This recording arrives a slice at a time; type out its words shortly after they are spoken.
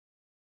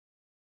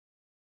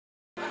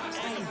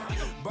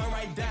burn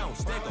right down,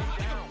 stick 'em.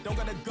 Don't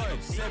got a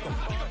gun, sick 'em.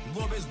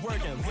 Glorb is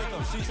working, lick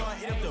 'em. She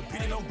tryna eat up the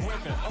beat, no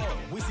gripping.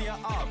 We see her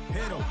up,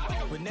 hit 'em.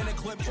 But then the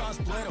clip tryna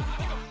split 'em.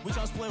 We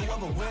tryna split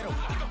whoever with 'em.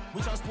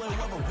 We tryna split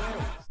whoever with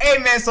 'em. Hey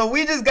man, so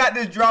we just got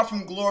this drop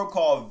from Glorb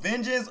called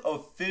Vengeance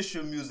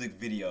official music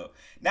video.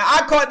 Now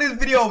I caught this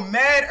video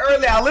mad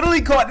early. I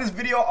literally caught this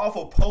video off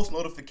a post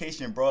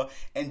notification, bro.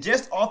 And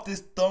just off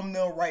this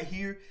thumbnail right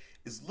here,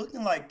 it's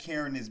looking like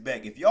Karen is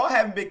back. If y'all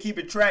haven't been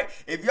keeping track,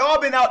 if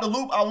y'all been out the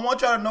loop, I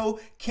want y'all to know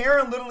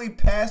Karen literally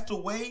passed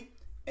away,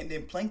 and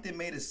then Plankton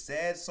made a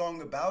sad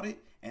song about it.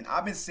 And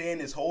I've been saying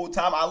this whole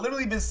time, I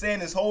literally been saying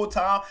this whole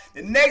time,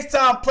 the next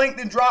time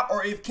Plankton drop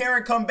or if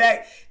Karen come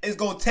back, it's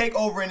gonna take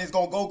over and it's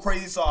gonna go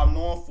crazy. So I'm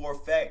knowing for a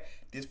fact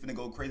this finna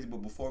go crazy.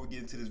 But before we get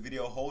into this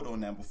video, hold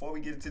on now.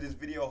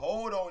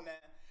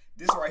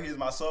 This right here is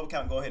my sub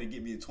count. Go ahead and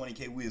get me to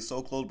 20K. We are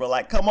so close, bro.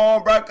 Like, come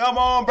on, bro.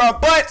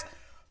 But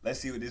let's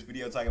see what this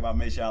video talking about.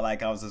 Make sure y'all like,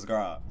 comment,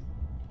 subscribe.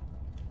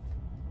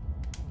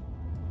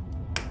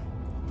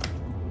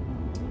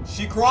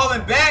 She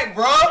crawling back,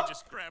 bro.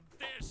 Just grab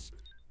this.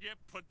 Yep,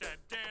 put that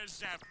there,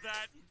 zap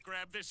that.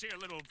 Grab this here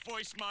little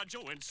voice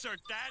module, insert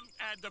that,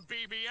 add the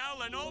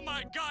BBL, and oh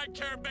my God,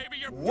 Karen, baby,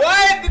 you're...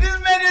 What? Did this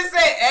man just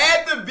say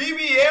add the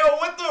BBL?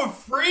 What the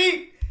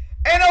freak?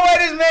 Ain't no way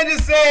this man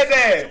just said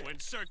that.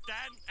 Insert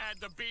that, add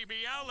the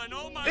BBL, and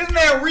oh my This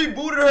man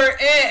rebooted her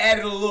and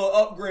added a little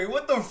upgrade.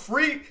 What the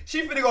freak?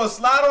 She finna go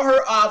slide on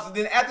her ops, and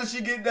then after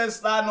she get done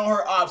sliding on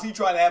her ops, he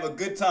trying to have a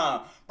good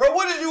time. Bro,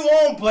 what did you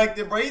on,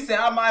 Plankton, bro? He said,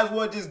 I might as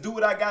well just do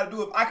what I gotta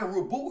do. If I can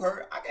reboot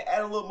her, I can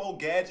add a little more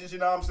gadgets, you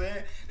know what I'm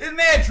saying? This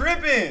man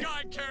tripping.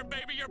 God, Karen,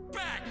 baby, you're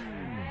back.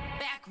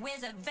 Back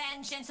with a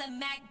vengeance, and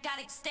Mac got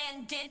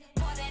extended.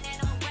 More than an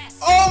arrest.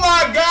 Oh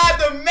my God,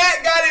 the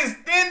Mac got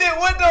extended.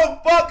 What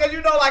the fuck? Cause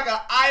you know, like an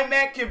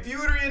iMac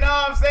computer, you know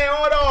what I'm saying?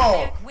 Hold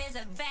on. Back with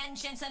a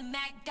vengeance, and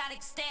Mac got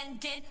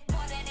extended.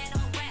 More than an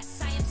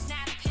arrest. I am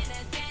snapping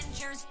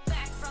Avengers.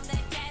 Back from the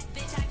dead,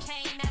 bitch. I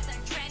came at the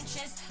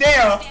trenches.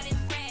 Damn.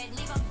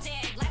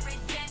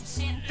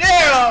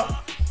 Damn,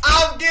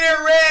 I'm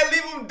getting red,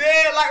 leave them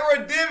dead like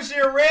redemption,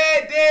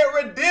 red dead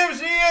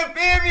redemption, you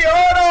feel me?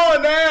 Hold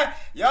on now.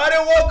 Y'all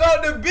done woke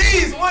up the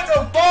beast, what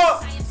the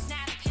fuck? I am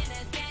snapping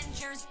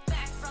Avengers.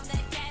 Back from the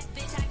dead,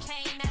 bitch. I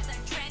came at the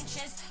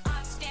trenches.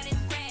 I'm standing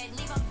red,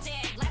 leave them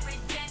dead like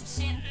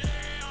redemption.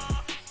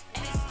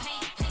 And it's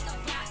paint, pink or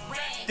black,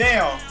 red.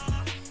 Damn.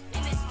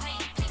 And it's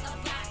paint, pink or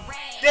black,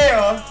 red.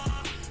 Damn.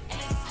 And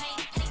it's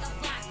paint, pink or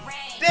black,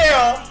 red.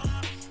 Damn.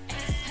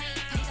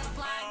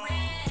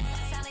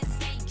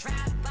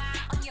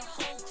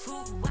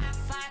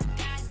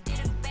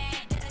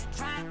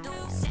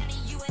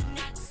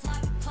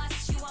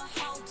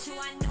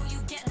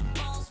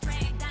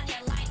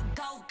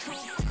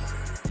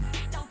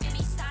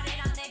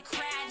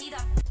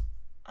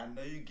 I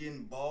know you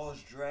getting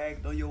balls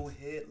dragged on your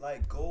head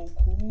like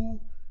Goku.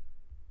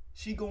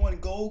 She going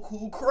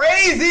Goku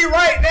crazy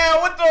right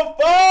now. What the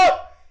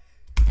fuck?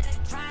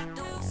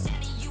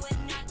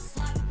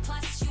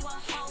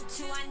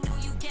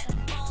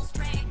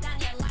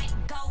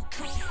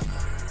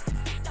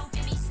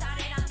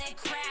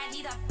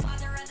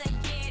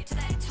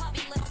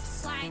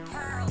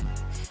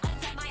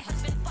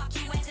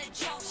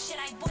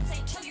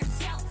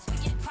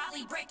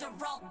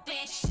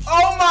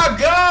 Oh my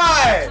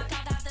God!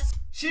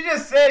 She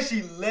just said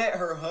she let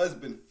her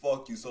husband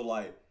fuck you. So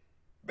like,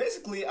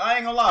 basically, I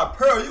ain't gonna lie,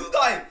 Pearl, you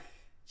like,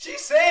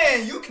 she's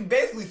saying you can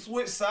basically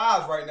switch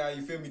sides right now,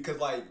 you feel me? Cause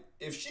like,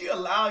 if she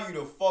allow you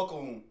to fuck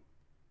on,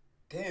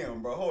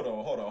 damn bro, hold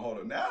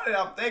on. Now that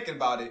I'm thinking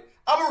about it,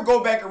 I'm gonna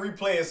go back and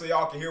replay it so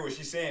y'all can hear what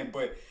she's saying.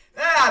 But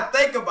now that I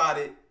think about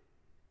it,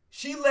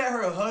 she let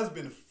her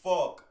husband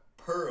fuck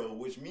Pearl,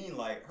 which means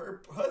like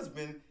her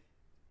husband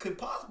could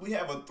possibly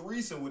have a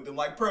threesome with them.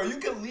 Like, Pearl, you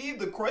can leave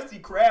the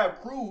Krusty Krab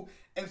crew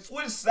and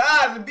switch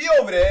sides and be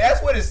over there.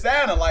 That's what it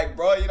sounded like,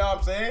 bro. You know what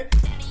I'm saying?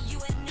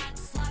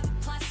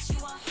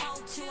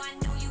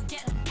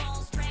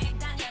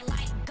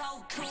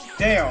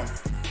 Damn.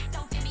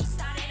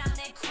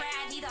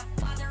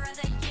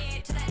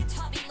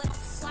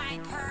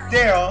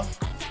 Damn.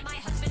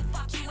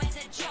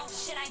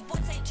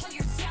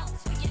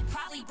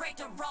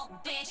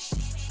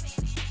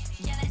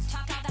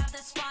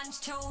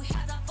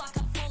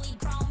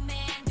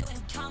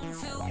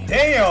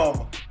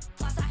 Damn.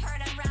 Plus I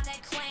heard around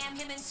that clam,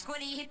 him and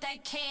Squiddy hit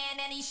that can,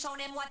 and he showed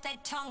him what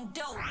that tongue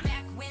do.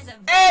 Back with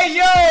a hey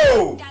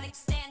yo. Got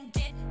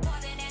extended, more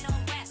than an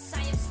arrest.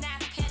 I am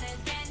snapping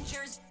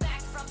Avengers. Back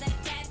from the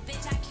dead,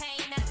 bitch. I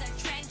came at the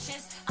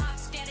trenches. I'm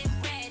standing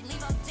red, leave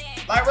them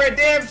dead. Like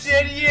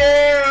redemption,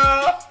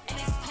 yeah. And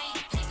it's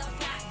paint, pink or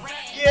black,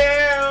 red.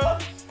 Yeah.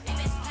 And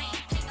it's paint,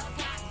 pink or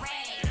black,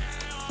 red.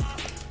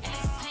 And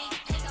it's paint,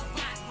 pink or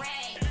black,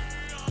 red.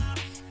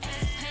 And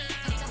it's paint,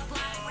 pink or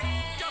black,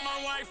 red. Got my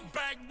wife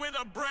back with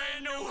a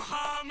brand new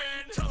Harmon.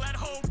 Till that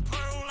whole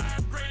Pearl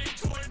upgraded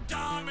to a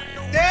diamond.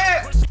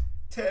 Damn.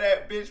 Tell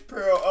that bitch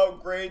Pearl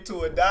upgrade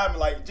to a diamond.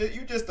 Like,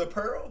 you just a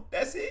Pearl?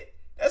 That's it?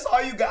 That's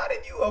all you got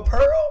in you? A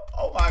Pearl?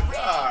 Oh my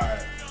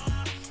God.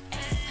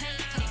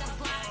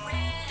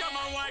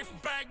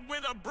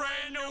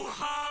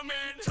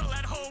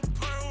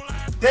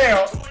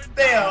 Damn,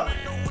 damn.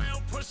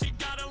 Well, pussy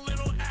got a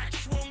little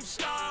axe wound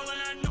style,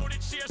 and I know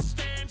that she a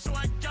stand, so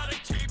I gotta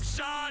keep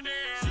shining.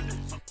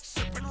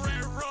 Sipping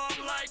red rum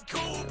like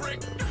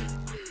Kubrick.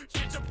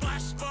 Hit your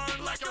blast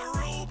burn like a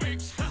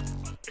Rubik's.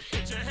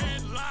 Hit your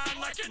headline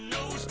like a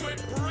nose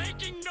whip.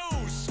 Breaking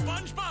news,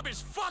 SpongeBob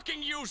is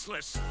fucking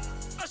useless.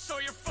 I saw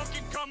your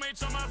fucking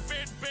comments on my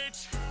vid,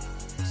 bitch.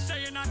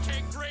 Saying I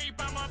can't grape,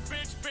 I'm a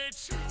bitch.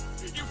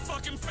 You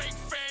fucking fake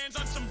fans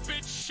on some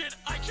bitch shit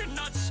I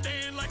cannot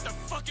stand, like the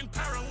fucking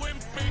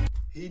Paralympics.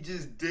 He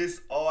just dissed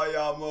all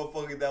y'all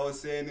motherfuckers that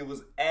was saying it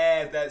was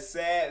ass, that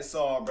sad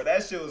song, bro.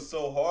 That shit was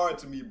so hard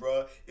to me,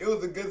 bro. It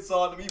was a good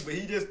song to me, but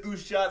he just threw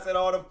shots at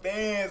all the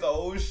fans.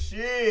 Oh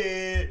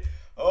shit.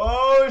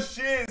 Oh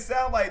shit.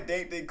 Sound like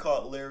they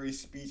caught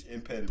Larry's speech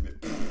impediment.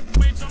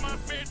 Bitch, I'm a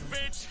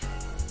bitch.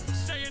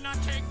 Saying I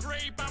can't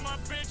grape, I'm a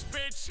bitch.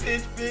 Bitch.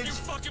 You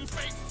fucking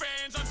fake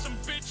fans on some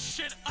bitch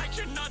shit I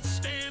cannot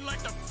stand,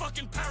 like the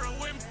fucking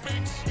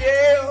Paralympics.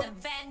 Yeah. The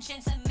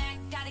vengeance of Mac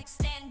got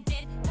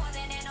extended more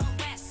than an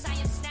arrest. I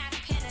am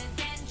snapping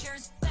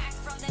Avengers back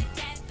from the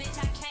dead, bitch.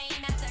 I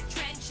came at the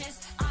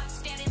trenches.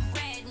 Ops getting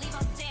red, leave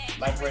them dead.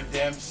 Like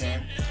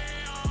redemption.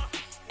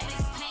 And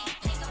it's paint,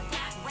 pink or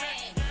black,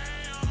 red.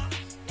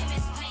 And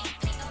it's paint,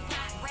 pink or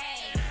black,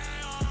 red.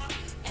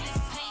 And it's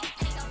paint,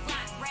 pink or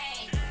black,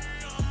 red.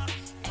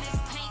 And it's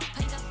paint,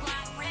 pink or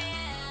black,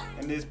 red.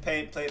 And this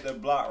paint plate the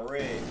block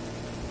red.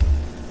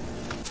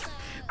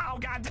 Oh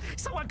God,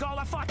 someone call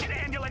a fucking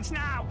ambulance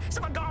now!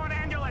 Someone call an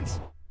ambulance!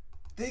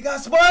 They got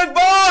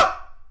SpongeBob!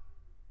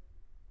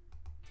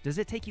 Does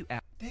it take you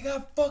out? They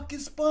got fucking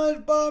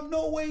SpongeBob.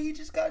 No way, he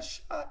just got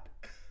shot.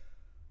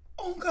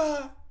 Oh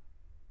God.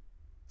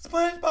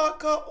 SpongeBob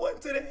caught one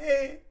to the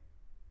head.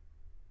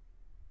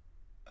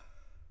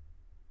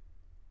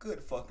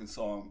 Good fucking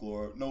song,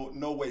 Glorb.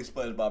 No way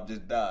SpongeBob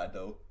just died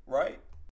though, right?